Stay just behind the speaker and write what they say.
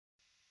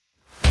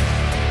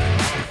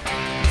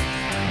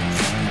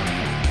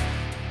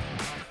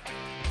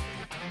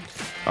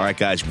All right,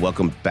 guys,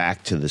 welcome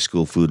back to the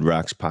School Food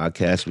Rocks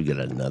podcast. We got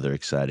another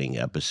exciting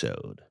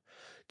episode.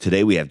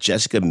 Today we have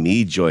Jessica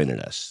Meade joining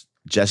us.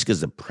 Jessica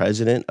is the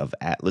president of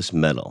Atlas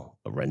Metal,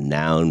 a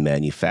renowned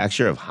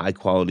manufacturer of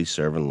high-quality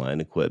serving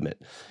line equipment.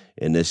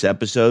 In this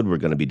episode, we're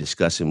going to be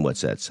discussing what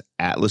sets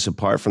Atlas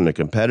apart from their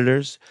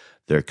competitors,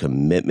 their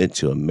commitment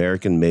to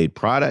American-made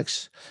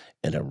products,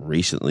 and a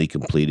recently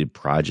completed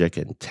project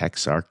in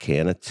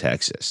Texarkana,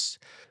 Texas.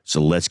 So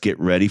let's get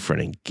ready for an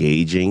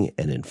engaging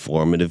and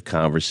informative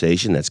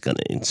conversation that's going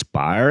to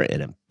inspire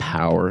and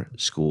empower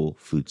school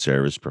food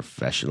service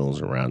professionals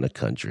around the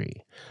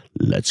country.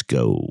 Let's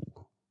go.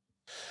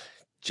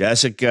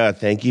 Jessica,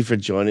 thank you for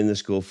joining the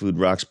School Food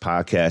Rocks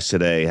podcast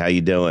today. How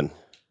you doing?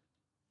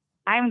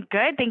 I'm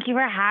good. Thank you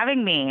for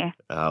having me.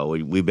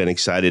 We've been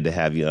excited to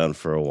have you on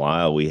for a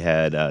while. We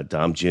had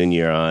Dom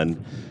Jr.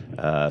 on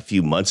a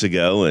few months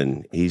ago,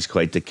 and he's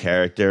quite the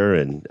character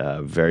and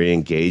very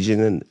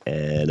engaging,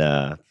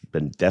 and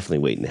been definitely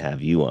waiting to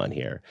have you on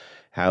here.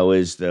 How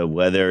is the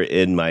weather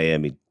in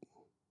Miami?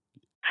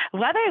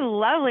 Weather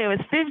lovely. It was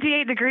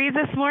 58 degrees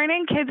this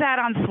morning. Kids had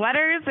on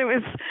sweaters.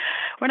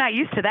 We're not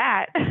used to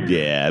that.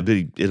 Yeah,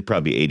 it'll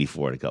probably be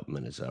 84 in a couple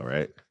minutes, though,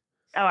 right?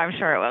 Oh, I'm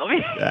sure it will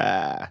be.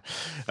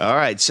 All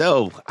right.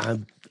 So,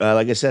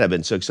 like I said, I've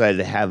been so excited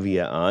to have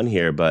you on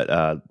here. But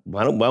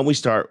why don't we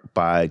start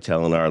by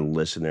telling our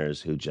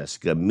listeners who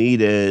Jessica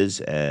Meade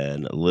is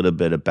and a little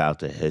bit about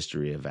the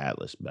history of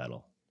Atlas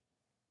Metal?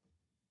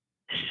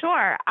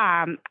 Sure.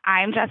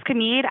 I'm Jessica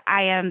Meade.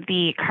 I am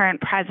the current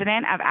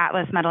president of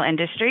Atlas Metal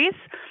Industries.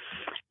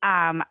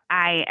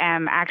 I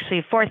am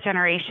actually fourth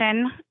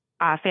generation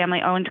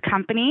family-owned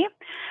company.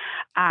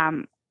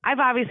 I've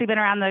obviously been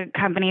around the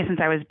company since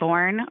I was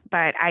born,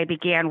 but I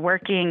began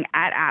working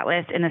at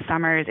Atlas in the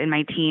summers in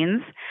my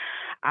teens,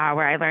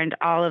 where I learned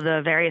all of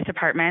the various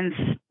departments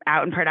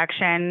out in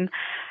production.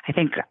 I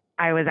think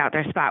I was out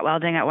there spot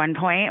welding at one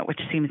point, which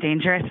seems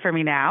dangerous for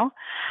me now.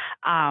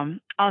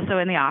 Also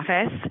in the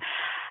office.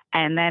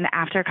 And then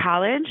after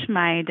college,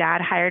 my dad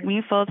hired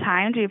me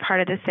full-time to be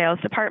part of the sales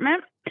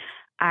department.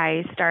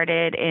 I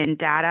started in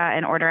data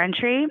and order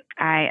entry.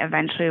 I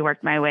eventually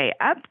worked my way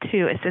up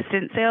to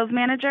assistant sales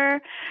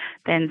manager,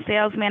 then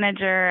sales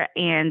manager,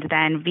 and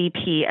then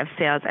VP of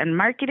sales and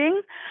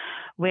marketing,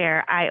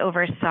 where I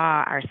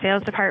oversaw our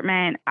sales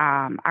department,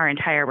 our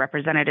entire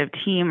representative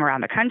team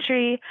around the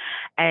country,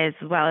 as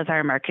well as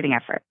our marketing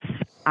efforts.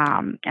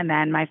 And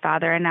then my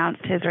father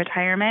announced his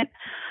retirement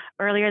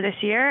earlier this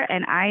year,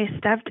 and I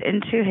stepped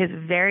into his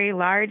very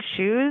large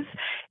shoes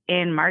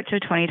in March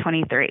of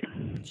 2023.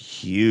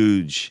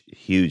 Huge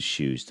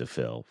shoes to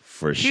fill,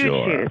 for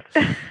sure.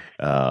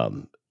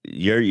 Shoes.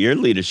 Your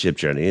leadership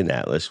journey in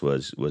Atlas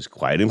was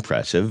quite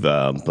impressive,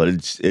 but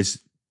it's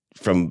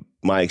from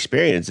my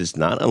experience, it's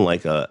not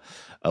unlike a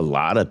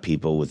lot of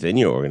people within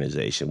your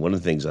organization. One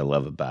of the things I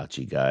love about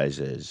you guys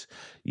is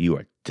you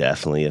are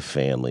definitely a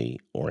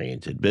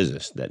family-oriented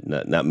business. That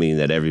not meaning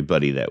that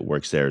everybody that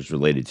works there is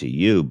related to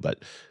you,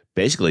 but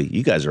basically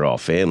you guys are all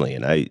family.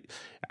 And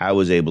I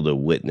was able to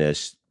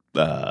witness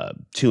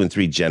 2 and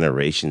 3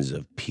 generations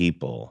of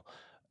people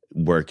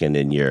working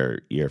in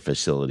your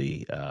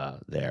facility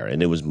there,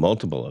 and it was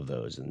multiple of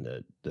those.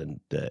 And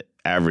the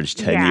average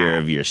tenure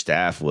of your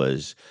staff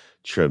was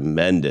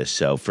tremendous.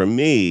 So for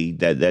me,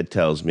 that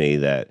tells me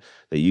that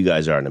you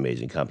guys are an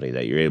amazing company,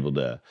 that you're able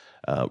to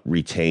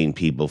retain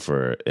people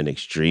for an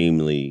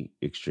extremely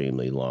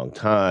long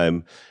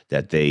time,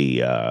 that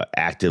they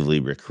actively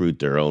recruit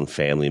their own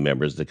family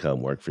members to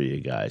come work for you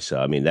guys.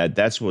 So I mean,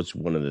 that's what's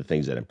one of the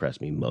things that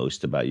impressed me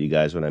most about you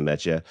guys when I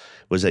met you,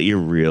 was that you're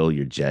real,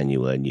 you're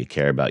genuine, you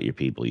care about your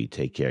people, you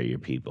take care of your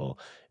people,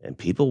 and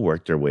people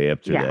work their way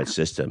up through that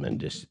system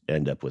and just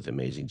end up with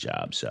amazing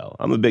jobs. So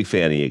I'm a big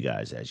fan of you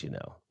guys, as you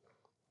know.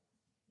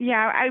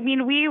 Yeah, I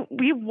mean, we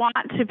want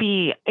to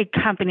be a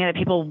company that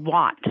people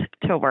want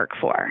to work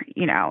for.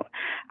 You know,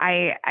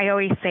 I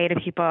always say to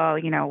people,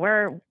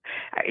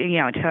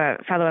 to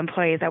fellow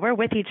employees, that we're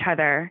with each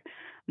other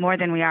more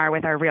than we are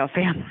with our real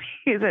families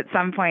at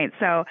some point.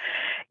 So,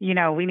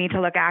 we need to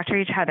look after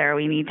each other.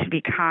 We need to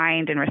be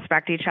kind and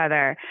respect each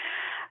other.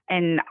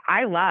 And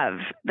I love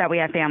that we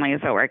have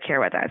families that work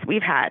here with us.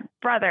 We've had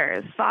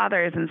brothers,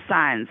 fathers and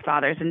sons,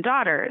 fathers and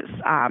daughters,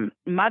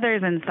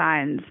 mothers and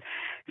sons,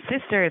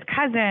 sisters,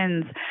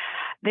 cousins.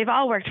 They've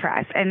all worked for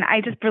us. And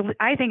I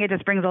think it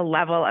just brings a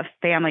level of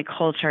family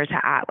culture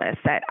to Atlas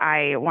that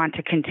I want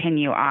to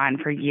continue on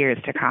for years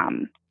to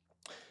come.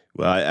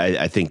 Well,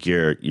 I think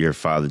your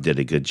father did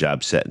a good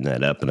job setting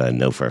that up, and I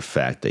know for a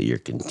fact that you're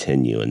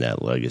continuing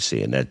that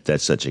legacy, and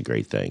that's such a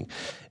great thing.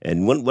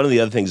 And one of the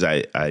other things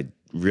I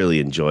really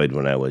enjoyed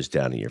when I was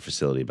down in your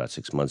facility about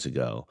 6 months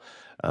ago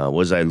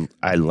was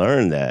I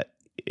learned that,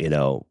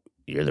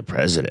 you're the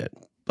president,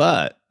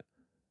 but,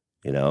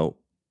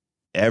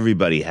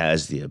 everybody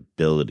has the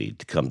ability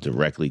to come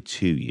directly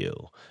to you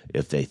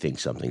if they think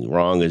something's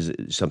wrong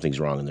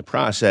in the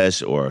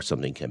process, or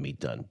something can be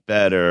done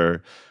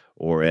better,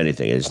 or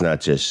anything. It's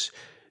not just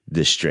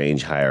this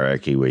strange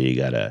hierarchy where you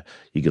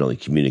can only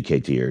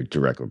communicate to your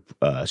direct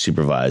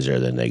supervisor,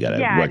 then they gotta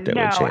work that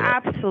way.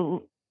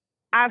 Absolutely.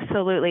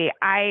 Absolutely.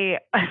 I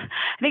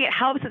think it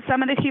helps that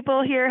some of the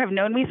people here have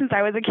known me since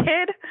I was a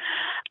kid.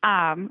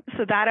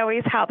 So that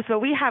always helps. But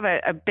we have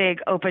a big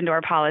open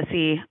door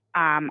policy.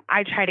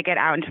 I try to get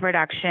out into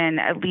production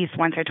at least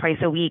once or twice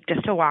a week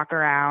just to walk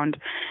around.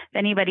 If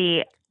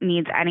anybody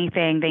needs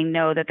anything, they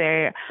know that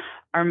they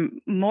are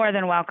more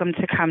than welcome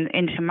to come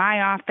into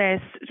my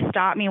office,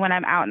 stop me when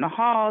I'm out in the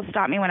hall,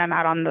 stop me when I'm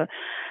out on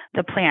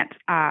the plant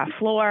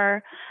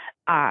floor.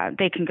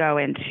 They can go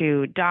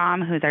into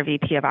Dom, who's our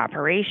VP of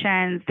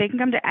operations. They can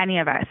come to any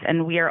of us,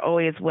 and we are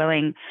always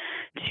willing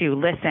to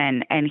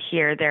listen and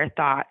hear their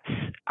thoughts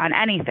on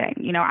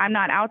anything. I'm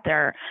not out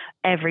there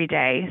every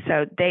day,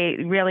 so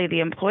the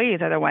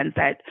employees are the ones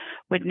that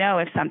would know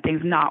if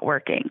something's not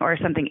working or if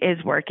something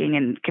is working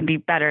and can be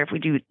better if we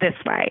do it this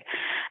way.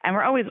 And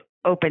we're always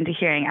open to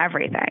hearing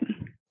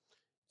everything.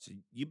 So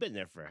you've been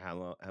there for how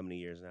long? How many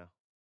years now?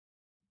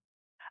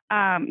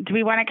 Do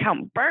we want to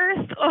count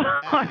birth or?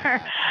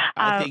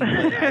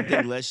 I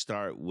think let's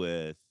start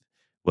with.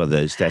 Well,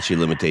 the statute of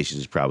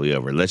limitations is probably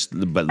over. Let's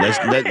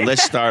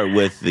start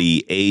with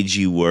the age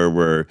you were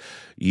where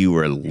you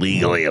were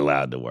legally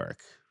allowed to work.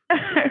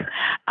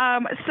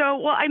 I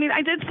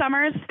did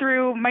summers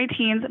through my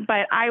teens,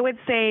 but I would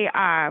say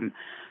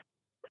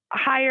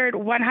hired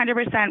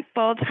 100%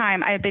 full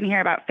time. I've been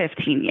here about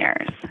 15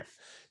 years.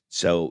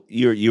 So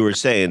you were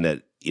saying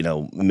that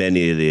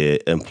many of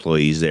the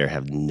employees there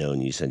have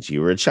known you since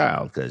you were a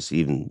child, because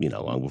even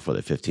long before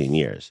the 15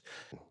 years.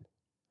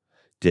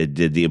 Did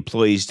the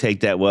employees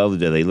take that well?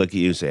 Did they look at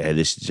you and say, "Hey,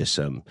 this is just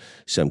some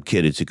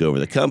kid who took over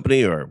the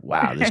company," or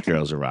 "Wow, this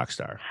girl's a rock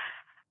star"?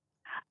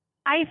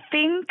 I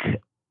think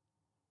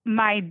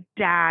my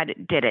dad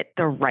did it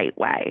the right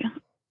way.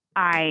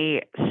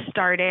 I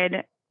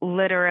started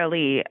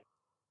literally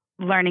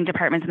learning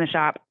departments in the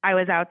shop. I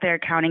was out there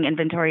counting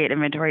inventory at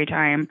inventory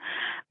time.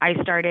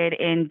 I started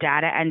in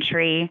data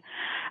entry.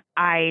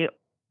 I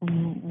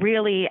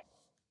really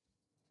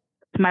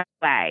my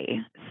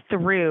way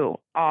through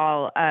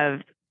all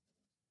of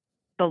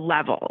the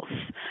levels,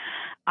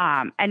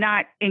 and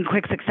not in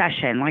quick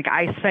succession. Like,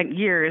 I spent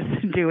years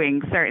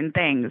doing certain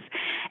things.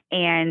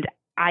 And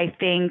I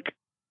think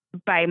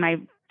by my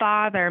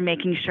father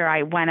making sure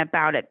I went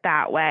about it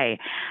that way,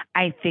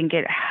 I think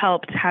it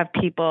helped have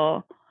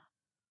people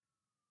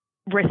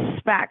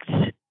respect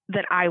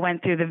that I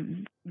went through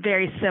the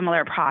very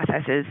similar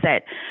processes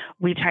that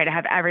we try to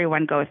have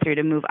everyone go through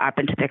to move up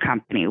into the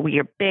company. We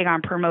are big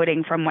on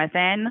promoting from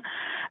within,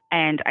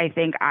 and I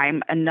think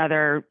I'm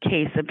another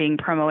case of being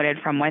promoted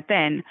from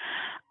within.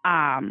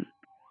 But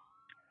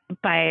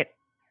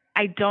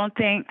I don't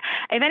think,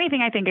 if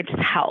anything, I think it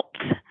just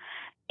helped.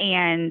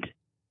 And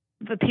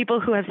the people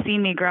who have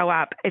seen me grow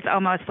up, it's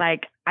almost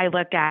like I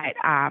look at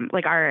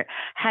like our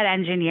head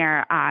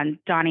engineer,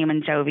 Donnie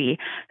Manjovi,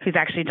 who's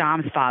actually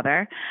Dom's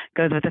father,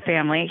 goes with the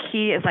family.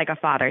 He is like a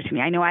father to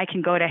me. I know I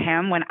can go to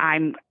him when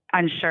I'm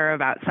unsure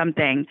about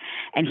something,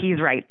 and he's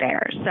right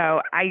there.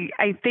 So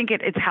I think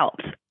it's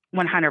helped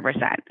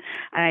 100%.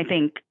 And I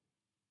think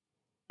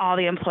all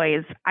the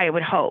employees, I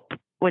would hope,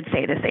 would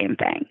say the same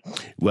thing.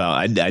 Well,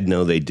 I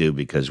know they do,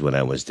 because when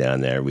I was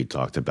down there, we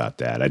talked about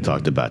that. I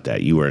talked about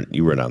that. You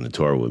weren't on the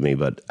tour with me,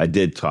 but I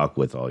did talk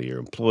with all your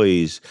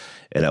employees,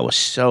 and I was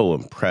so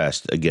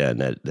impressed again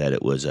that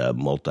it was a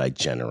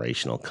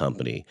multi-generational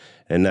company,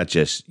 and not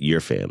just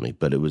your family,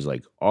 but it was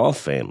like all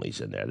families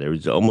in there. There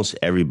was almost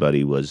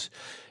everybody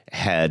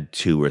had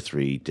 2 or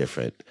 3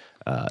 different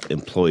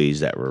employees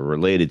that were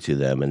related to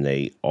them, and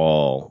they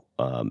all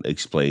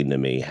explained to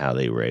me how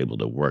they were able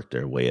to work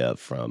their way up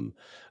from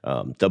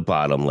the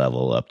bottom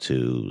level up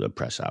to the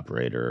press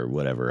operator or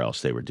whatever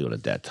else they were doing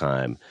at that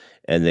time.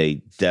 And they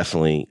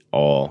definitely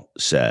all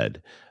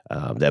said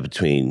that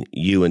between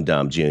you and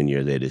Dom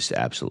Jr., they just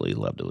absolutely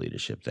love the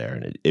leadership there.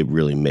 And it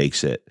really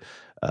makes it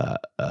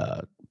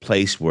a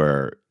place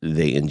where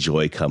they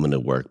enjoy coming to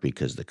work,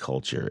 because the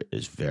culture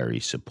is very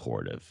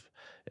supportive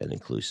and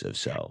inclusive.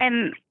 So,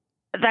 and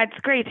that's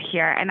great to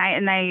hear. And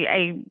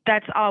I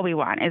that's all we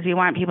want, is we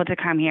want people to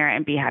come here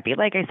and be happy.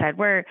 Like I said,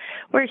 we're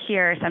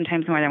here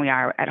sometimes more than we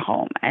are at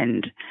home.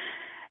 And,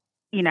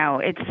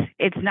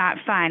 it's not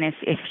fun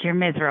if you're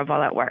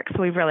miserable at work.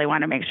 So we really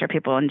want to make sure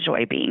people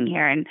enjoy being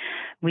here, and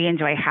we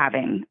enjoy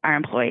having our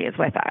employees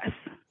with us.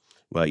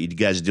 Well, you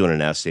guys are doing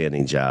an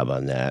outstanding job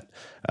on that.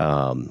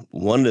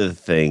 One of the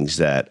things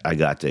that I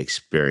got to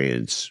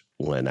experience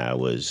when I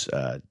was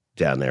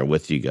down there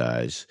with you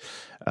guys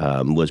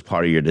was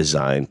part of your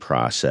design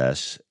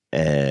process.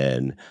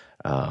 And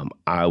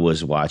I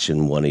was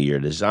watching one of your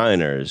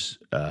designers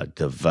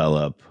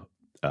develop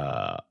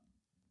a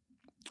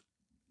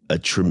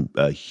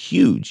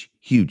huge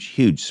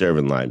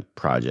serving line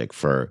project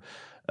for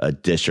a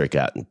district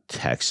out in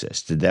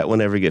Texas. Did that one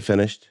ever get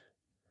finished?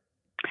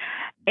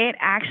 It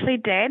actually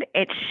did.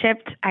 It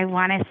shipped, I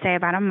want to say,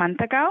 about a month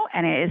ago,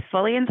 and it is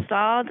fully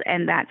installed,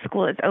 and that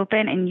school is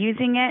open and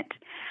using it.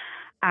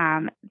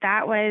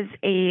 That was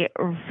a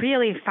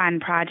really fun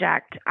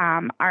project.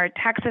 Our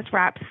Texas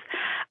reps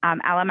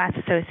LMS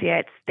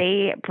Associates.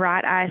 They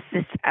brought us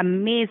this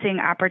amazing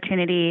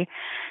opportunity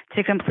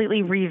to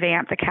completely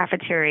revamp the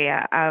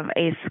cafeteria of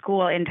a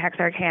school in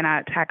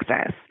Texarkana,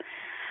 Texas.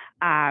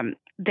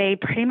 They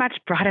pretty much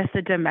brought us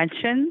the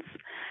dimensions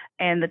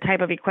and the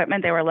type of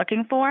equipment they were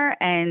looking for,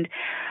 and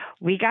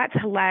we got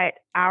to let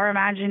our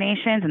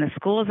imaginations and the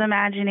school's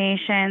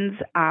imaginations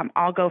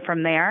all go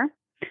from there.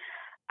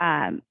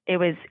 It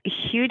was a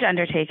huge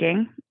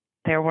undertaking.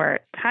 There were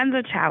tons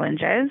of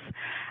challenges,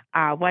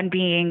 one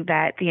being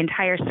that the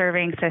entire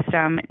serving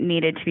system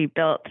needed to be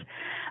built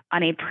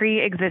on a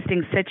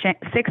pre-existing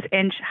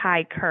 6-inch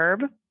high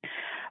curb,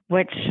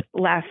 which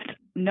left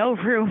no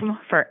room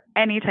for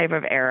any type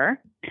of error.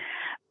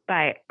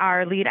 But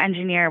our lead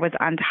engineer was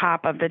on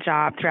top of the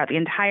job throughout the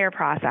entire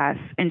process,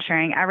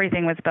 ensuring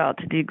everything was built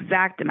to the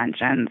exact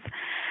dimensions.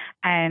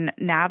 And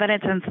now that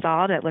it's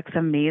installed, it looks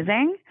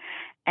amazing.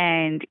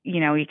 And,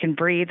 you can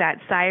breathe that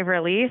sigh of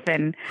relief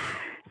and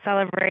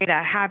celebrate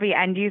a happy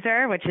end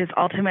user, which is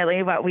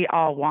ultimately what we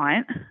all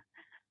want.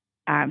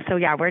 So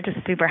yeah, we're just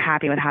super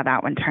happy with how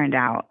that one turned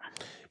out.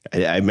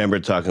 I remember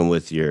talking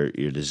with your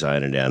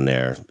designer down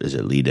there. Is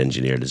it lead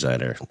engineer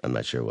designer? I'm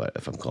not sure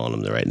if I'm calling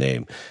him the right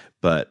name,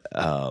 but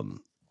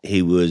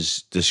he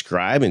was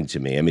describing to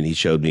me. I mean, he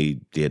showed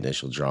me the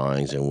initial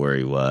drawings and where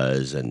he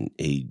was, and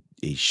he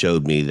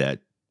showed me that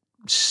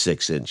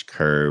 6-inch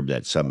curb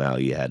that somehow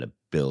you had to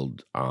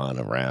build on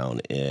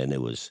around, and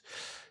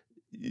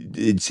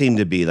it seemed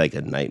to be like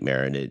a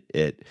nightmare, and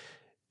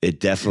it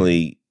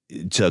definitely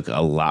took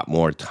a lot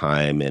more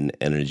time and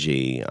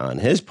energy on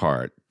his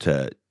part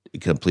to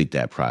complete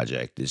that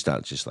project. It's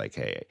not just like,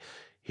 hey,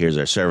 here's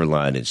our server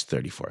line. It's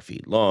 34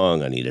 feet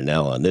long. I need an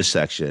L on this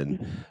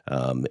section.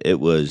 It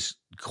was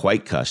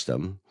quite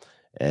custom.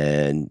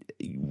 And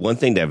one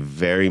thing that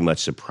very much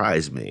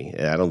surprised me,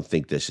 and I don't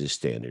think this is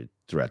standard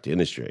throughout the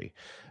industry,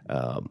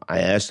 I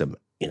asked him,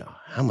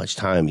 how much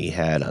time he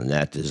had on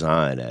that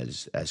design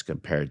as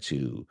compared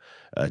to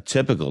a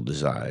typical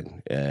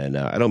design. And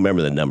I don't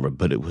remember the number,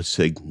 but it was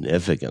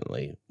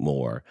significantly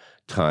more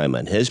time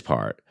on his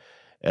part.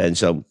 And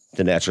so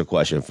the natural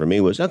question for me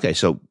was, okay,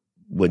 so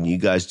when you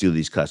guys do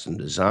these custom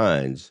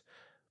designs,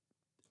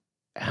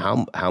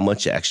 how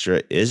much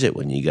extra is it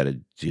when you got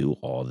to do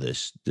all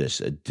this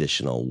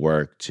additional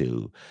work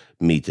to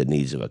meet the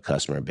needs of a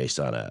customer based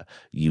on a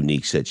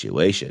unique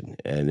situation?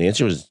 And the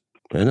answer was,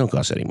 it don't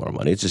cost any more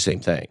money. It's the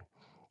same thing.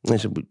 And I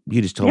said,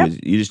 you just told me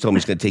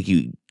it's going to take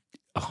you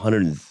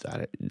 100.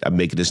 I'm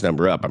making this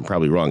number up. I'm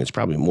probably wrong. It's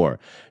probably more.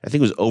 I think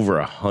it was over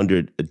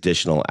 100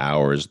 additional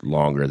hours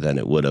longer than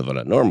it would have on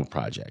a normal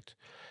project.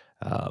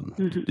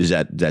 Does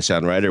that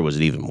sound right, or was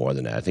it even more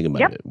than that? I think it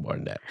might have been more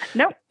than that.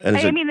 Nope.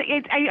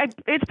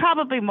 It's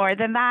probably more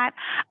than that.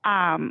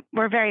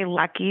 We're very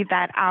lucky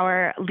that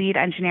our lead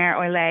engineer,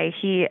 Ole,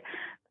 he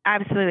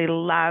absolutely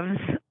loves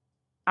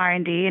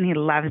R&D and he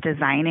loves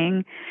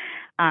designing.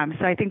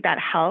 So I think that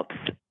helps,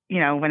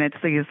 when it's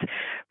these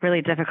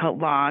really difficult,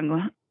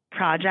 long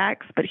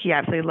projects, but he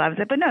absolutely loves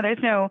it. But no,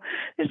 there's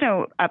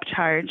no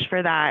upcharge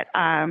for that.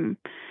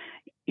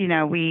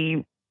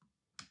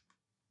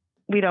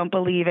 We don't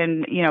believe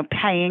in,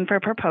 paying for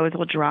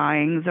proposal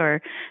drawings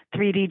or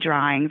 3D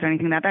drawings or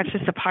anything like that. That's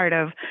just a part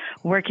of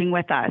working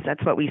with us.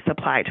 That's what we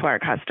supply to our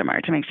customer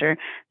to make sure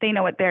they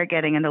know what they're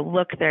getting and the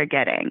look they're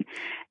getting.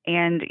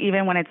 And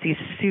even when it's these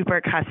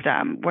super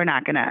custom, we're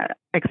not going to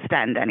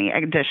extend any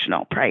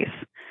additional price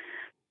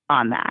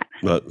on that.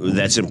 Well,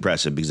 that's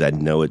impressive because I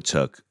know it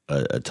took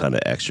a ton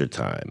of extra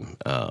time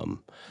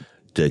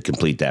to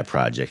complete that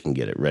project and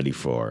get it ready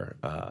for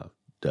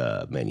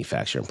the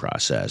manufacturing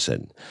process.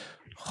 And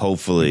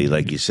hopefully,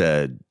 like you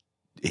said,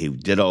 he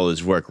did all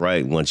his work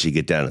right. Once you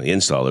get down to the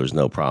install, there was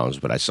no problems.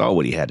 But I saw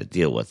what he had to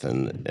deal with,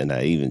 and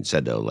I even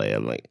said to Ole,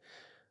 I'm like,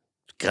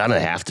 it's gonna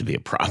have to be a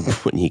problem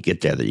when you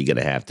get there that you're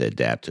gonna have to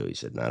adapt to. He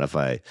said, not if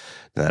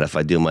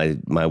I do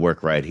my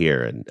work right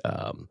here. And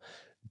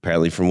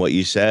apparently, from what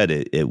you said,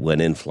 it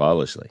went in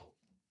flawlessly.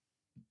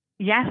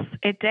 Yes,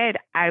 it did.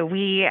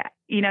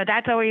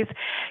 That's always,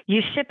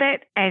 you ship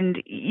it,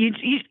 and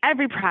you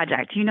every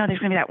project, there's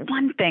gonna be that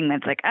one thing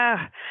that's like,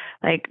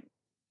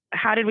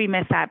 how did we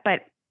miss that?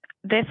 But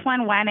this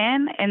one went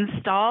in,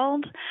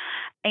 installed,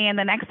 and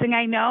the next thing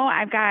I know,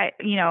 I've got,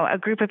 a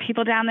group of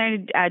people down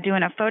there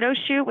doing a photo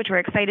shoot, which we're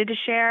excited to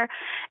share.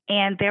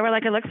 And they were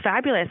like, it looks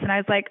fabulous. And I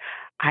was like,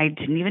 I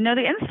didn't even know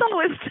the install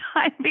was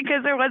done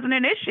because there wasn't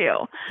an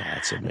issue.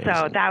 That's amazing.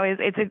 So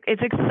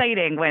it's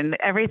exciting when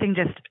everything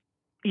just,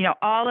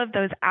 all of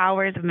those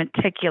hours of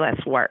meticulous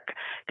work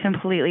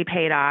completely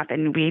paid off,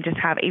 and we just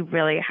have a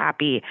really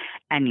happy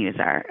end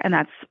user. And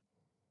that's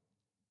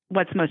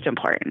what's most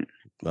important.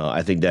 Well,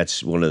 I think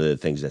that's one of the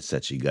things that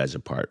sets you guys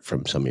apart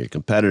from some of your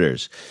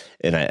competitors.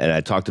 And I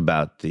talked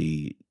about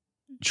the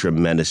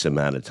tremendous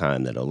amount of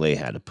time that Ole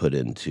had to put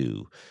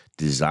into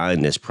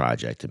design this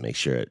project to make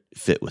sure it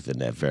fit within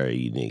that very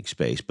unique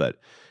space. But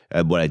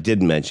what I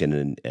did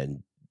mention,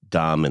 and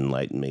Dom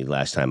enlightened me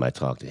last time I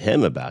talked to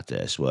him about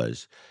this,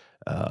 was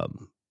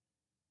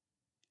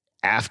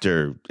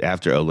after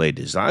Olay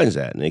designs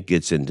that and it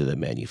gets into the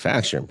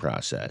manufacturing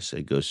process,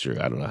 it goes through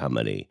I don't know how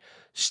many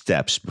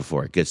steps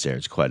before it gets there.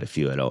 It's quite a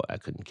few. I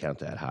couldn't count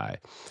that high,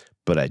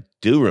 but I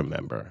do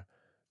remember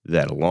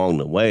that along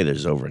the way,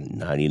 there's over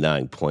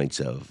 99 points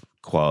of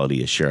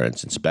quality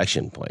assurance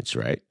inspection points,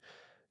 right?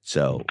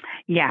 So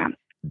Yeah.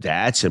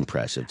 that's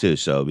impressive too.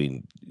 So I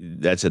mean,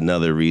 that's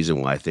another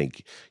reason why I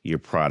think your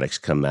products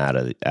come out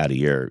of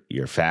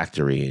your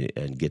factory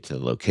and get to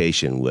the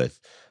location with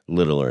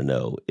little or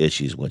no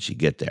issues once you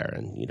get there.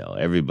 And you know,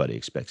 everybody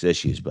expects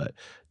issues, but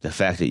the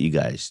fact that you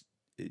guys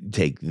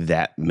take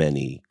that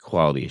many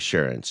quality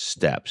assurance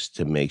steps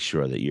to make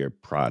sure that your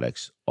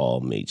products all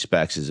meet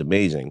specs is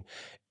amazing.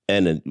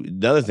 And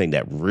another thing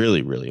that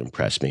really, really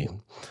impressed me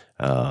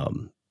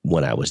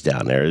when I was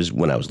down there is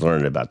when I was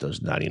learning about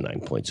those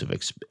 99 points of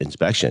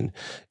inspection,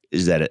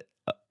 is that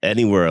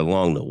anywhere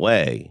along the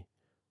way,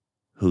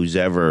 who's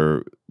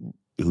ever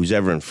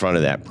in front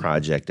of that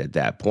project at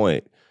that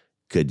point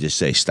could just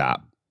say,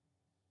 stop,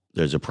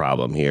 there's a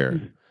problem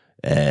here.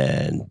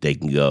 And they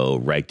can go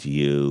right to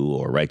you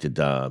or right to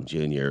Dom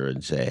Jr.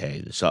 and say,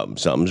 hey,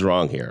 something's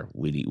wrong here.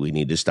 We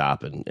need to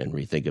stop and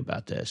rethink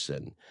about this.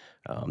 And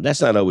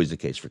that's not always the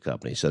case for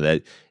companies. So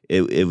that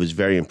it was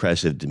very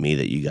impressive to me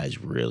that you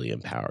guys really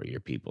empower your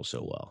people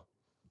so well.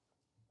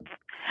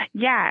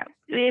 Yeah,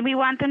 we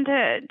want them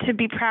to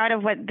be proud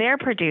of what they're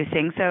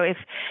producing. So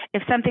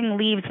if something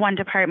leaves one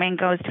department and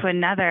goes to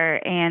another,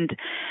 and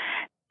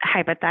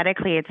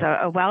hypothetically it's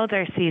a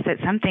welder sees that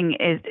something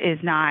is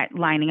not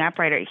lining up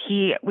right, or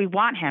we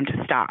want him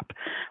to stop.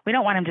 We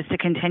don't want him just to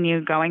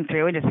continue going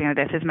through and just,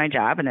 this is my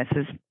job and this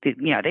is,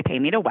 they pay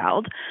me to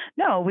weld.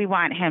 No, we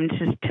want him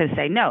to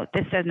say, no,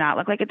 this does not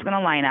look like it's going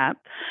to line up.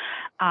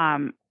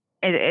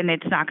 And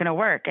it's not going to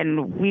work.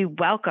 And we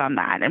welcome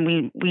that. And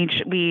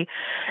we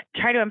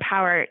try to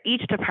empower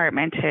each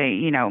department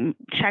to,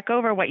 check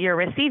over what you're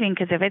receiving,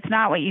 because if it's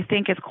not what you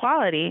think is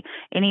quality,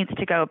 it needs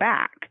to go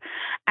back.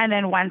 And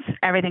then once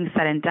everything's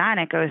said and done,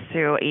 it goes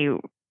through a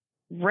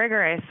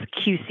rigorous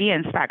QC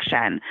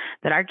inspection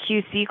that our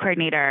QC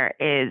coordinator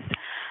is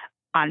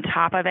on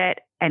top of it.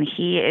 And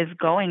he is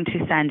going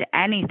to send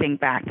anything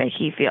back that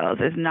he feels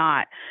is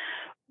not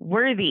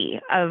worthy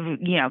of,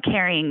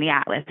 carrying the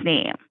Atlas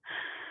name.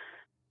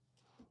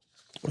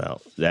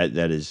 Well,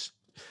 that is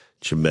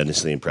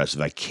tremendously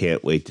impressive. I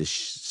can't wait to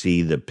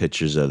see the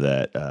pictures of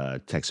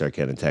that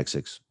Texarkana,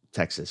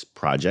 Texas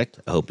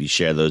project. I hope you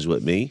share those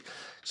with me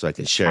so I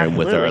can share them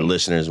with our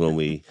listeners when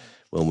we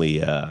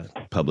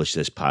publish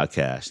this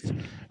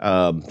podcast.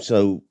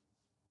 So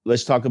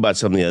let's talk about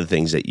some of the other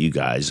things that you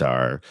guys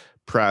are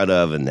proud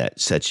of and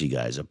that sets you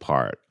guys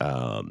apart.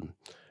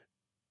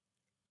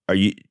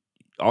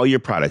 All your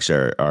products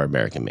are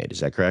American made?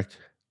 Is that correct?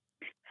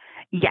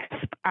 Yes.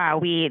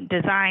 We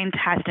design,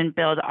 test, and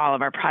build all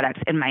of our products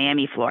in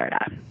Miami, Florida.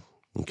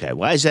 Okay.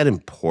 Why is that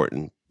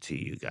important to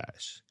you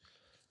guys?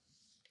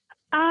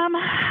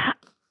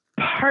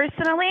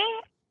 Personally,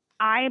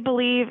 I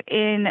believe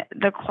in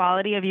the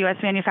quality of U.S.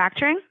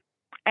 manufacturing,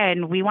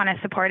 and we want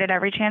to support it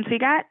every chance we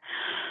get.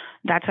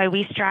 That's why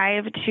we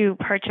strive to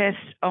purchase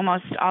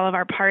almost all of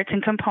our parts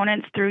and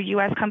components through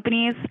U.S.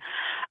 companies.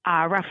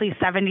 Roughly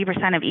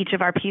 70% of each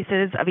of our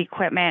pieces of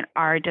equipment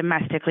are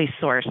domestically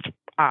sourced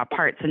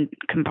parts and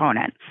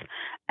components.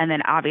 And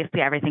then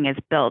obviously everything is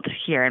built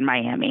here in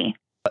Miami.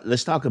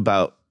 Let's talk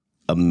about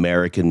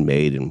American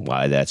made and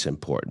why that's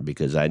important,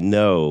 because I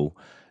know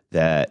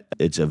that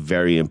it's a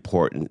very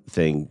important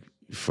thing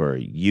for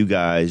you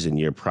guys and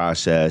your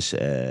process.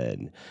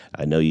 And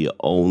I know you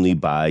only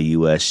buy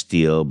U.S.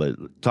 steel, but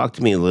talk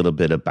to me a little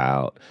bit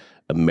about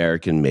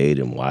American made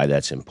and why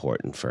that's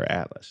important for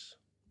Atlas.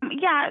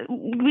 Yeah,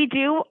 we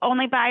do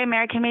only buy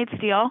American made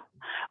steel.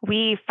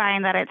 We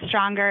find that it's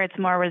stronger, it's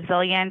more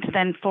resilient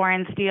than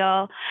foreign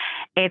steel.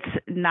 It's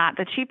not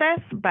the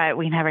cheapest, but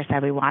we never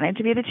said we wanted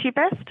to be the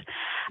cheapest.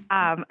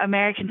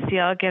 American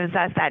steel gives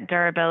us that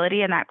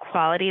durability and that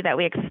quality that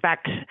we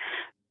expect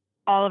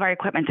all of our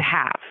equipment to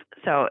have.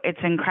 So it's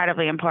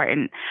incredibly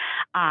important.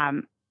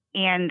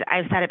 And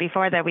I've said it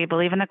before that we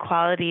believe in the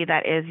quality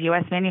that is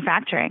U.S.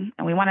 manufacturing,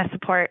 and we want to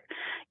support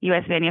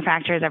U.S.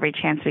 manufacturers every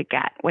chance we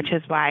get, which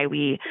is why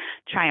we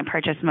try and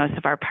purchase most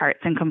of our parts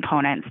and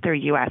components through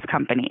U.S.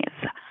 companies.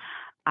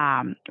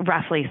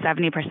 Roughly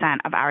 70%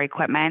 of our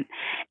equipment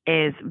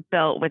is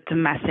built with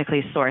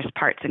domestically sourced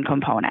parts and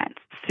components.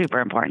 Super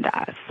important to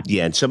us.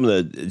 Yeah, and some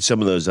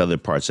of those other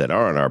parts that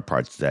aren't our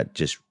parts that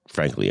just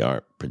frankly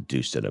aren't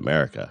produced in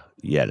America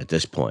yet at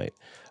this point.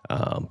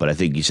 But I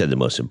think you said the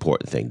most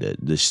important thing, that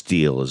the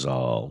steel is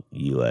all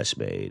U.S.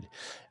 made.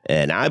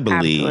 And I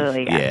believe,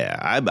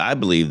 I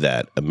believe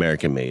that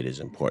American made is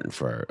important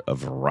for a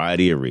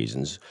variety of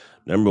reasons.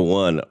 Number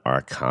one, our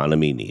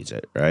economy needs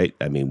it, right?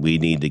 I mean, we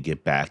need to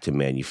get back to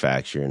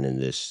manufacturing in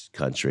this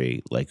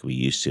country like we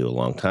used to a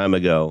long time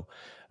ago.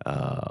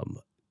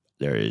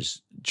 There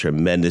is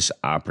tremendous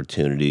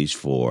opportunities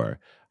for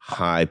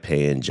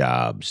high-paying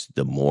jobs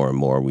the more and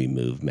more we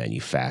move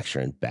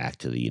manufacturing back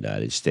to the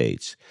United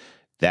States.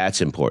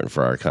 That's important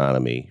for our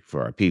economy,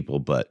 for our people,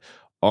 but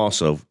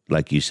also,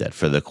 like you said,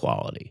 for the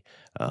quality.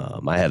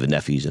 I have a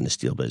nephew's in the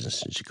steel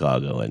business in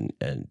Chicago,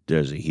 and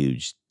there's a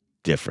huge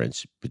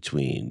difference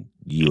between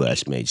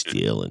U.S. made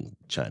steel and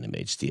China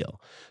made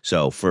steel.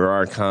 So for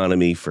our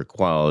economy, for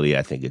quality,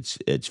 I think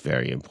it's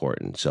very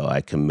important. So I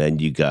commend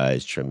you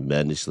guys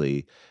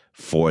tremendously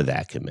for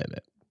that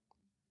commitment.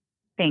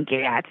 Thank you.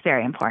 Yeah, it's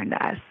very important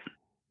to us.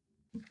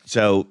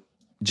 So,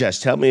 Jess,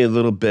 tell me a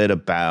little bit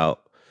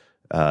about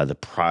the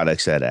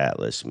products that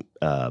Atlas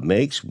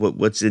makes.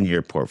 What's in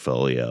your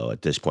portfolio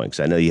at this point? Because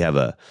I know you have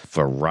a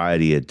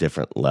variety of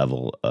different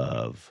level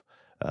of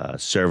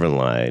serving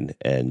line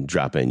and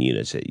drop-in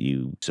units that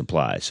you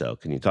supply. So,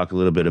 can you talk a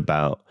little bit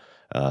about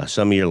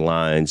some of your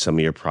lines, some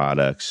of your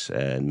products,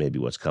 and maybe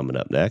what's coming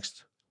up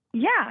next?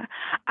 Yeah,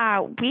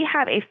 we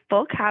have a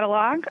full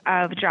catalog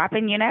of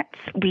drop-in units.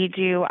 We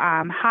do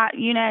hot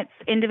units,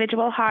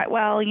 individual hot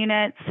well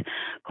units,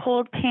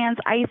 cold pans,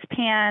 ice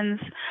pans.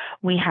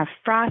 We have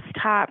frost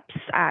tops,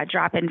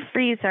 drop-in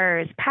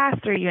freezers,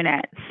 pass-through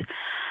units.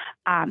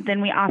 Then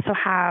we also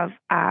have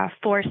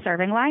 4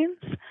 serving lines.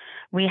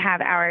 We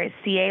have our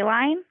CA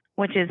line,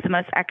 which is the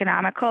most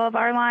economical of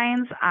our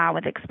lines,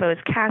 with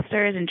exposed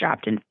casters and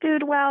dropped-in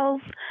food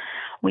wells.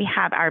 We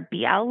have our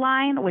BL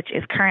line, which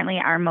is currently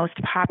our most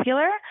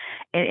popular.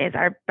 It is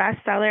our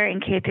bestseller in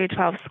K through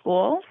 12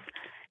 schools.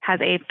 Has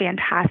a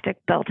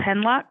fantastic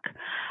built-in look.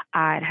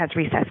 It has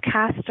recessed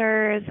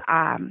casters.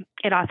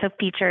 It also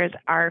features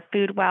our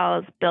food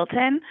wells built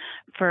in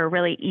for a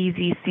really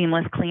easy,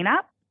 seamless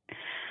cleanup.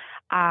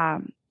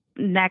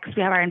 Next,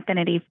 we have our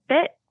Infinity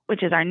Fit,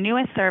 which is our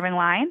newest serving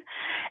line.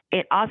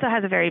 It also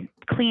has a very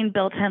clean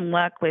built-in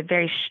look with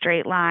very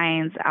straight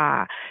lines,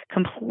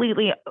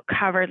 completely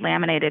covered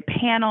laminated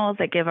panels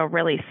that give a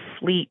really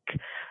sleek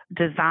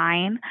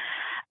design.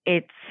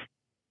 It's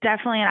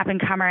definitely an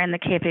up-and-comer in the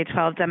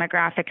K-12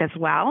 demographic as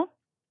well.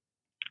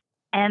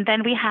 And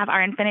then we have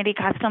our Infinity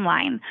Custom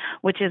line,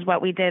 which is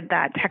what we did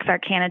that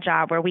Texarkana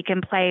job, where we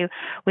can play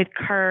with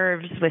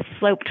curves, with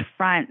sloped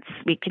fronts.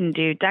 We can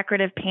do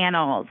decorative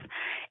panels.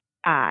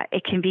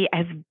 It can be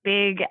as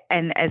big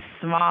and as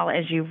small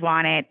as you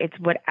want it. It's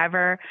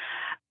whatever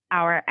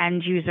our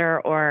end user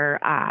or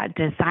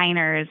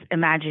designer's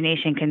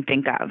imagination can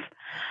think of.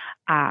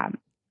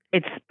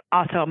 It's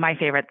also my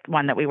favorite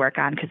one that we work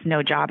on because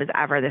no job is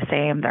ever the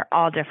same. They're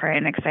all different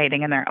and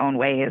exciting in their own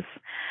ways.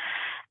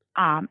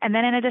 And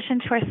then in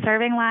addition to our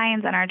serving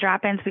lines and our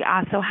drop-ins, we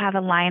also have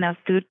a line of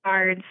food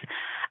guards.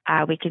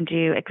 We can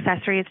do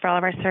accessories for all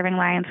of our serving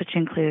lines, which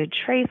include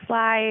tray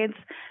slides,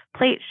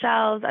 plate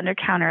shelves,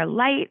 under-counter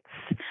lights.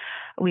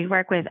 We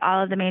work with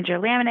all of the major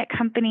laminate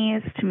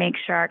companies to make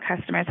sure our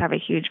customers have a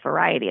huge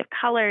variety of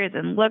colors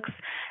and looks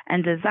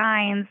and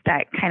designs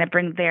that kind of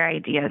bring their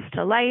ideas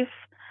to life.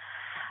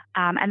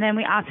 And then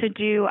we also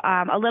do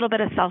a little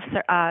bit of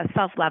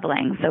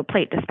self-leveling, so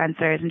plate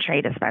dispensers and tray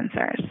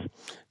dispensers.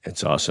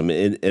 It's awesome.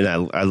 And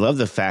I love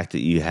the fact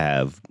that you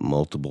have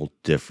multiple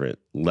different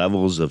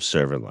levels of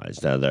server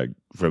lines. Now, they're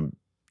from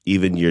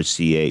even your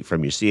CA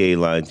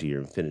line to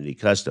your Infinity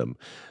Custom,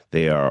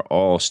 they are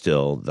all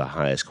still the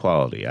highest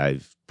quality.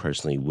 I've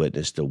personally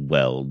witnessed the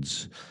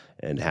welds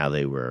and how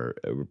they were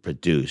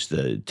produced.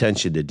 The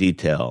attention to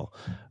detail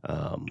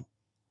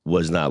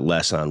was not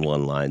less on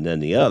one line than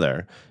the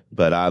other.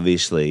 But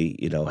obviously,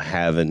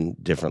 having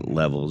different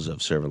levels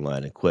of serving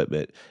line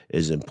equipment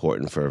is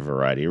important for a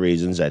variety of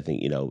reasons. I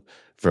think,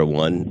 for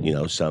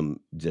one, some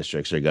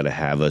districts are going to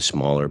have a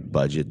smaller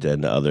budget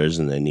than others,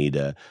 and they need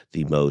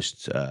the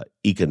most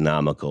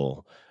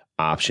economical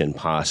option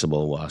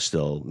possible while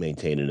still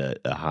maintaining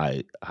a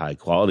high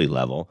quality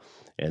level.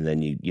 And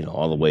then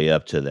all the way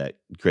up to that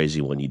crazy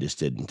one you just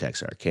did in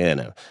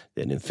Texarkana,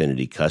 an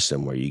Infinity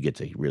Custom, where you get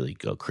to really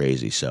go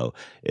crazy. So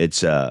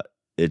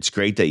it's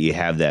great that you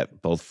have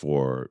that both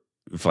for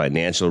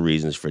financial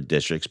reasons for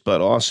districts,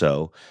 but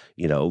also,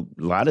 a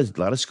lot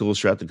of schools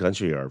throughout the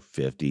country are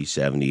 50,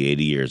 70,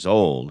 80 years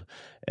old.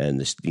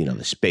 And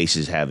the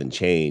spaces haven't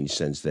changed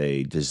since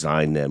they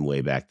designed them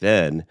way back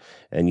then.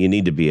 And you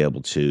need to be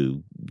able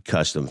to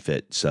custom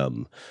fit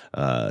some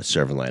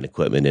serving line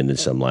equipment into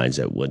some lines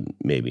that wouldn't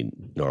maybe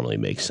normally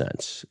make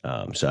sense.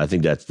 So I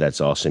think that's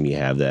awesome. You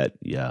have that.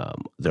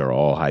 They're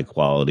all high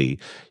quality.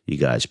 You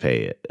guys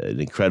pay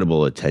an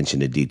incredible attention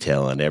to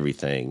detail on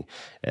everything,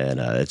 and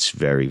it's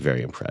very,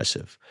 very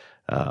impressive.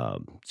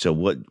 So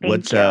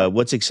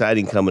what's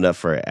exciting coming up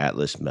for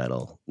Atlas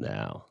Metal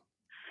now?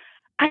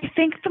 I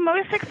think the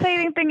most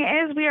exciting thing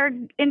is we are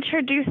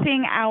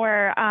introducing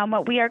our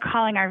what we are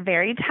calling our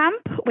Very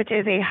Temp, which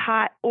is a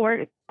hot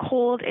or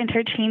cold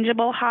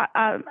interchangeable hot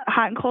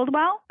and cold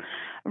well.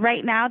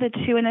 Right now, the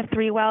 2 and the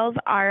 3 wells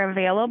are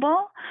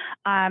available,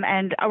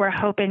 and we're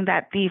hoping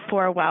that the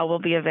 4 well will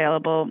be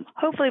available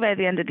hopefully by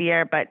the end of the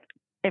year, but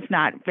if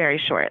not,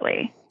 very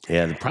shortly.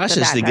 Yeah, the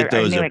process to get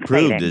those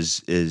approved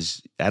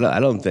is I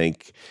don't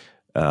think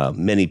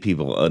many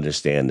people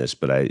understand this,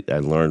 but I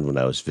learned when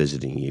I was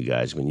visiting you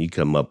guys, when you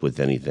come up with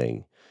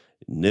anything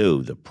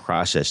new, the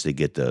process to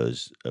get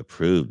those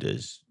approved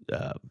is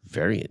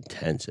very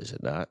intense, is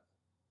it not?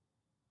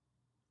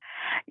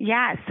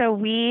 Yeah, so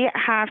we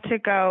have to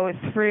go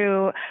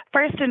through,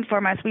 first and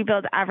foremost, we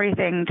build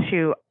everything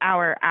to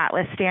our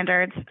Atlas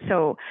standards.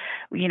 So,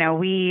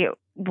 we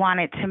want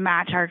it to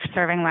match our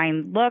serving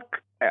line look,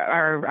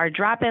 our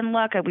drop-in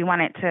look, and we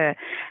want it to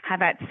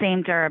have that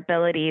same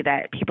durability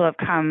that people have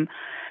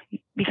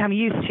become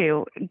used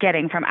to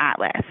getting from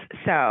Atlas.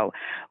 So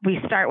we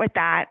start with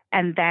that,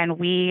 and then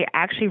we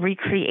actually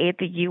recreate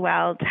the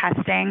UL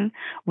testing.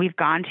 We've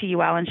gone to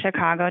UL in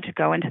Chicago to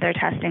go into their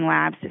testing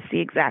labs to see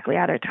exactly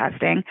how they're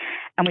testing,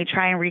 and we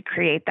try and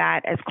recreate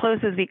that as close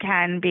as we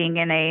can, being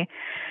in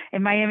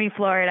Miami,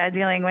 Florida,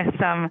 dealing with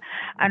some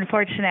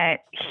unfortunate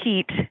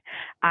heat.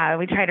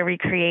 We try to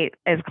recreate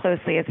as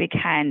closely as we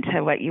can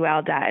to what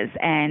UL does,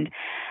 and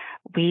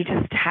we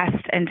just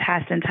test and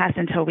test and test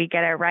until we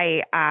get it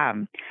right.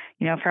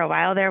 For a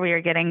while there, we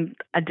were getting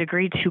a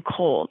degree too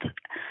cold.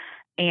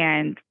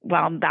 And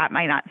while that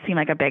might not seem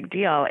like a big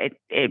deal,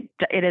 it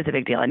is a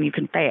big deal, and you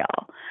can fail.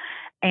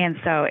 And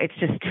so it's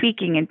just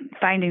tweaking and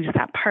finding just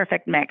that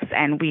perfect mix.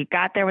 And we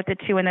got there with the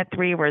 2 and the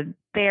 3. We're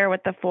there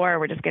with the 4.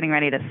 We're just getting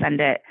ready to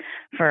send it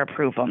for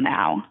approval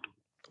now.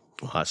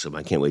 Awesome.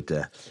 I can't wait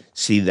to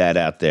see that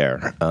out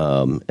there.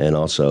 And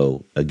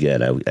also,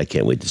 again, I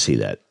can't wait to see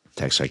that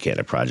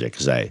Texarkana project,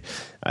 because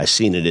I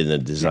seen it in the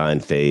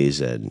design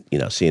phase, and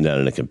seeing it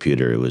on a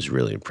computer, it was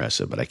really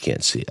impressive. But I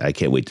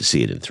can't wait to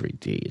see it in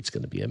 3D. It's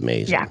going to be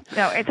amazing. Yeah,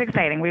 no, it's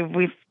exciting.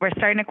 We're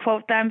starting to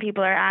quote them.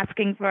 People are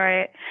asking for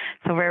it,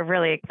 so we're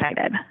really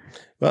excited.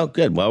 Well,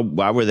 good. Well,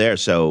 while we're there,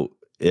 so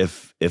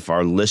if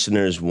our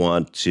listeners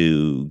want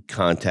to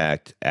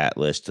contact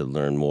Atlas to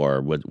learn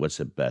more, what's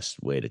the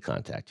best way to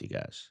contact you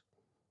guys?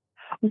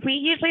 We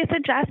usually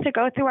suggest to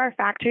go through our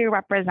factory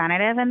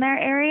representative in their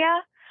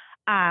area,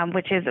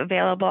 which is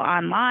available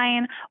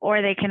online,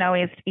 or they can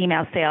always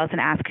email sales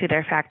and ask who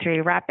their factory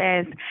rep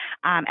is.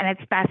 And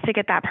it's best to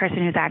get that person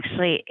who's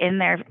actually in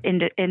their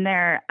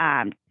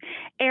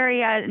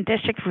area and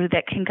district,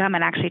 that can come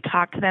and actually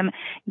talk to them,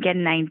 get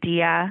an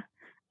idea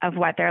of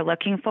what they're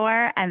looking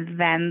for, and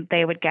then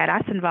they would get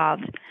us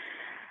involved.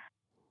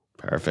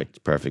 Perfect.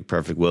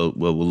 We'll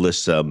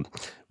list some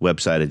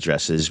website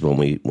addresses when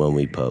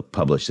we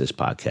publish this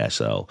podcast.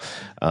 So,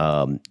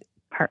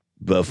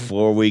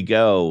 before we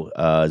go,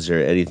 is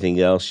there anything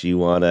else you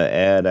want to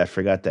add? I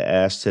forgot to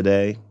ask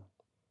today.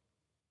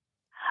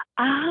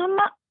 I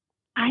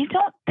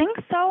don't think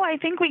so. I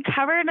think we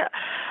covered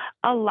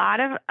a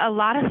lot of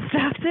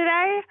stuff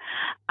today.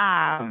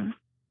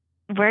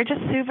 We're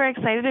just super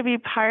excited to be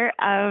part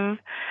of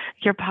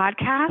your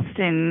podcast,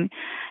 and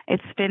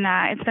it's been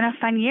a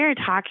fun year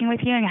talking with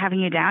you and having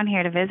you down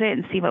here to visit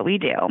and see what we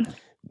do.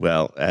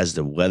 Well, as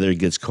the weather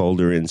gets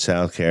colder in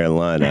South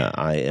Carolina,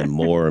 I am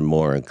more and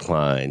more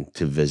inclined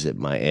to visit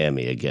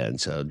Miami again.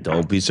 So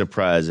don't be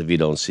surprised if you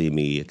don't see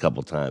me a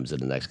couple times in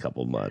the next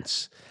couple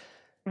months.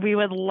 We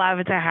would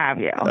love to have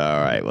you. All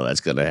right. Well,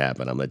 that's going to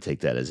happen. I'm going to take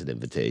that as an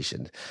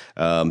invitation.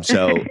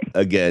 So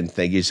again,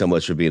 thank you so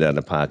much for being on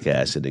the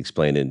podcast and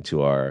explaining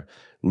to our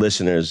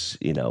listeners,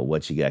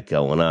 what you got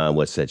going on,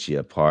 what sets you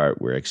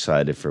apart. We're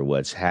excited for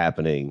what's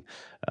happening.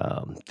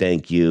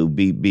 Thank you.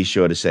 Be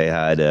sure to say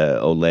hi to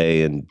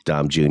Olay and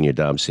Dom Jr.,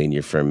 Dom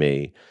Sr. for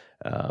me.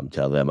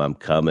 Tell them I'm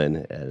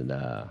coming, and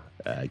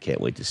I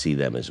can't wait to see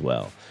them as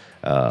well.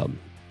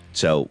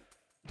 So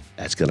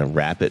that's going to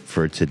wrap it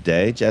for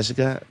today,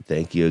 Jessica.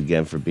 Thank you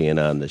again for being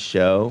on the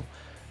show.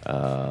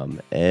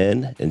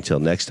 And until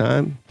next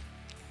time,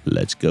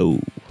 let's go.